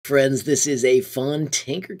Friends, this is a fun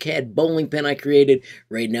Tinkercad bowling pin I created.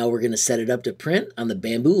 Right now we're going to set it up to print on the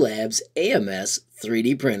Bambu Labs AMS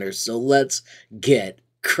 3D printer. So let's get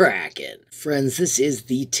cracking. Friends, this is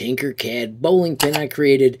the Tinkercad bowling pin I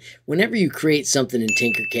created. Whenever you create something in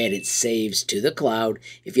Tinkercad, it saves to the cloud.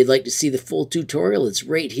 If you'd like to see the full tutorial, it's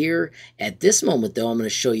right here. At this moment though, I'm going to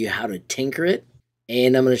show you how to tinker it,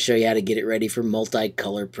 and I'm going to show you how to get it ready for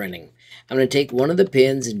multicolor printing. I'm going to take one of the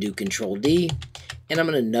pins and do Control D. And I'm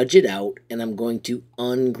going to nudge it out, and I'm going to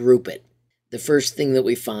ungroup it. The first thing that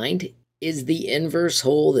we find is the inverse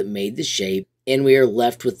hole that made the shape, and we are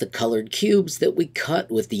left with the colored cubes that we cut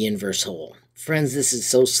with the inverse hole. Friends, this is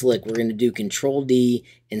so slick. We're going to do Control D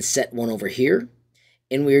and set one over here,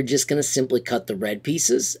 and we're just going to simply cut the red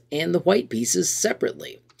pieces and the white pieces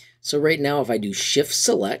separately. So right now, if I do Shift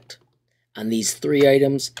Select on these three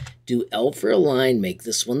items, do L for align, make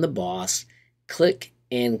this one the boss, click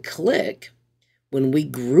and click. When we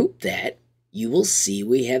group that, you will see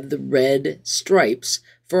we have the red stripes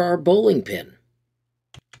for our bowling pin.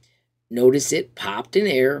 Notice it popped in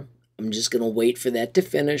air. I'm just going to wait for that to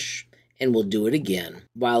finish, and we'll do it again.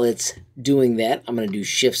 While it's doing that, I'm going to do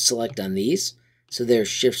Shift Select on these. So there's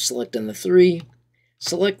Shift Select on the three.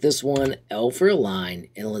 Select this one, L for align,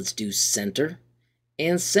 and let's do center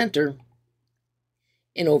and center.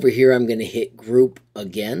 And over here, I'm going to hit group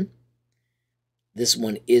again. This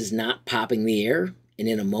one is not popping the air, and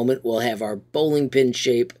in a moment we'll have our bowling pin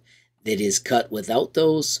shape that is cut without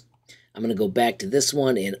those. I'm going to go back to this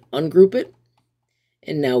one and ungroup it,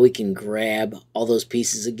 and now we can grab all those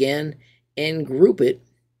pieces again and group it,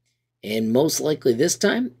 and most likely this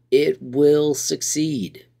time it will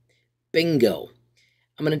succeed. Bingo!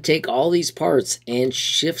 I'm going to take all these parts and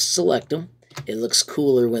Shift Select them. It looks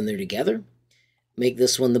cooler when they're together. Make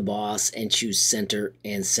this one the boss and choose center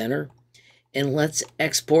and center. And let's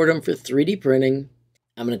export them for 3D printing.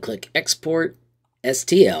 I'm going to click Export,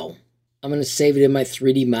 STL. I'm going to save it in my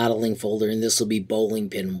 3D modeling folder, and this will be bowling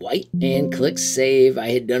pin white. And click Save. I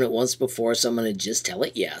had done it once before, so I'm going to just tell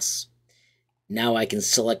it yes. Now I can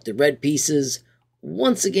select the red pieces.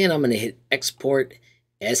 Once again, I'm going to hit Export,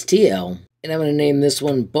 STL. And I'm going to name this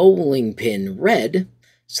one Bowling Pin Red,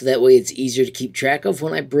 so that way it's easier to keep track of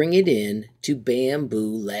when I bring it in to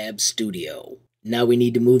Bambu Lab Studio. Now we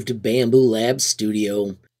need to move to Bambu Lab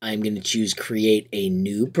Studio. I'm going to choose Create a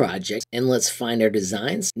New Project, and let's find our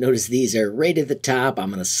designs. Notice these are right at the top. I'm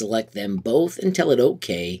going to select them both and tell it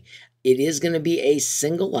OK. It is going to be a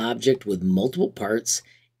single object with multiple parts,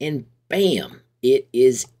 and bam, it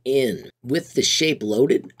is in. With the shape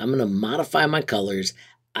loaded, I'm going to modify my colors.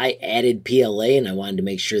 I added PLA, and I wanted to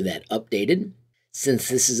make sure that updated. Since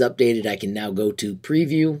this is updated, I can now go to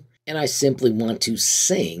Preview. And I simply want to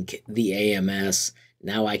sync the AMS.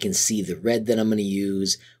 Now I can see the red that I'm going to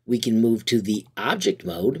use. We can move to the object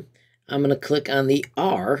mode. I'm going to click on the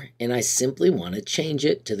R, and I simply want to change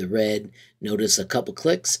it to the red. Notice a couple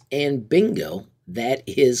clicks, and bingo, that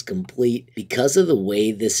is complete. Because of the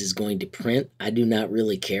way this is going to print, I do not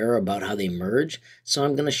really care about how they merge, so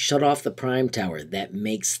I'm going to shut off the prime tower. That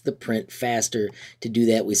makes the print faster. To do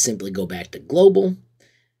that, we simply go back to Global.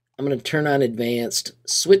 I'm going to turn on Advanced,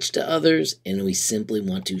 switch to Others, and we simply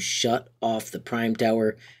want to shut off the prime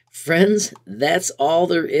tower. Friends, that's all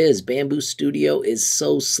there is. Bambu Studio is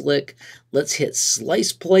so slick. Let's hit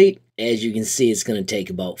Slice Plate. As you can see, it's going to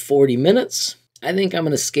take about 40 minutes. I think I'm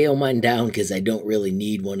going to scale mine down because I don't really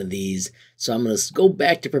need one of these. So I'm going to go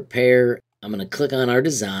back to Prepare. I'm going to click on our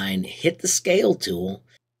design, hit the Scale tool.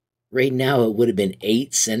 Right now, it would have been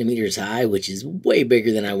 8 centimeters high, which is way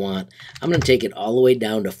bigger than I want. I'm going to take it all the way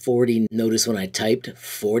down to 40. Notice when I typed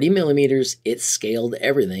 40 millimeters, it scaled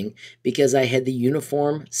everything because I had the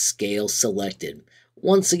uniform scale selected.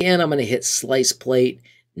 Once again, I'm going to hit Slice Plate.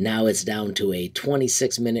 Now it's down to a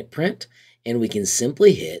 26-minute print, and we can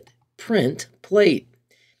simply hit Print Plate.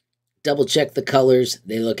 Double check the colors.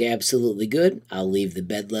 They look absolutely good. I'll leave the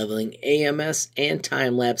bed leveling, AMS, and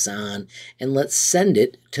time lapse on, and let's send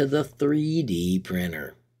it to the 3D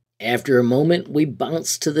printer. After a moment, we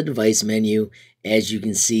bounce to the device menu. As you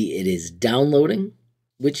can see, it is downloading,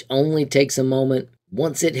 which only takes a moment.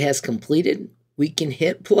 Once it has completed, we can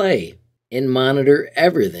hit play and monitor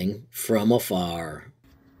everything from afar.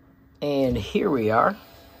 And here we are.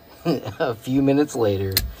 A few minutes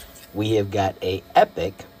later, we have got a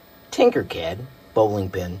epic Tinkercad bowling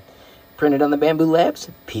pin printed on the Bambu Labs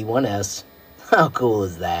P1S. How cool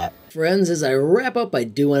is that? Friends, as I wrap up, I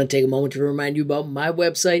do want to take a moment to remind you about my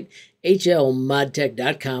website,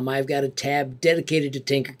 HLModTech.com, I've got a tab dedicated to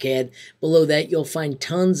Tinkercad. Below that, you'll find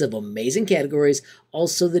tons of amazing categories,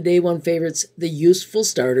 also the day one favorites, the useful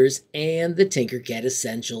starters, and the Tinkercad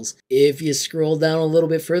essentials. If you scroll down a little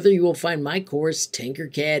bit further, you will find my course,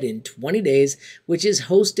 Tinkercad in 20 Days, which is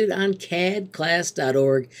hosted on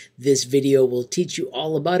cadclass.org. This video will teach you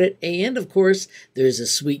all about it, and of course, there's a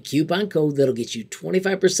sweet coupon code that'll get you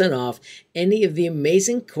 25% off any of the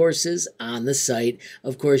amazing courses on the site.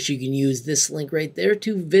 Of course, you can use this link right there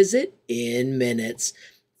to visit in minutes.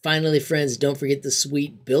 Finally, friends, don't forget the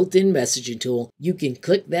sweet built-in messaging tool. You can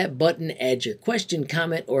click that button, add your question,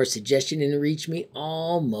 comment, or suggestion, and reach me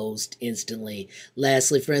almost instantly.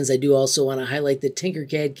 Lastly, friends, I do also want to highlight the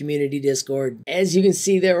Tinkercad Community Discord. As you can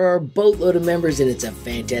see, there are a boatload of members, and it's a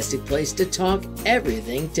fantastic place to talk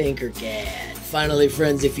everything Tinkercad. Finally,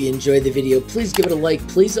 friends, if you enjoyed the video, please give it a like.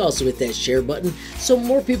 Please also hit that share button so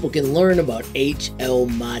more people can learn about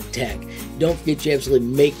HLModTech. Don't forget, you absolutely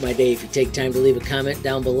make my day if you take time to leave a comment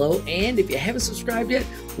down below. And if you haven't subscribed yet,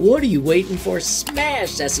 what are you waiting for?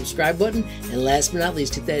 Smash that subscribe button. And last but not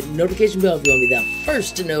least, hit that notification bell if you want to be the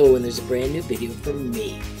first to know when there's a brand new video from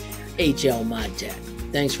me, HLModTech.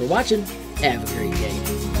 Thanks for watching. Have a great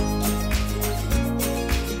day.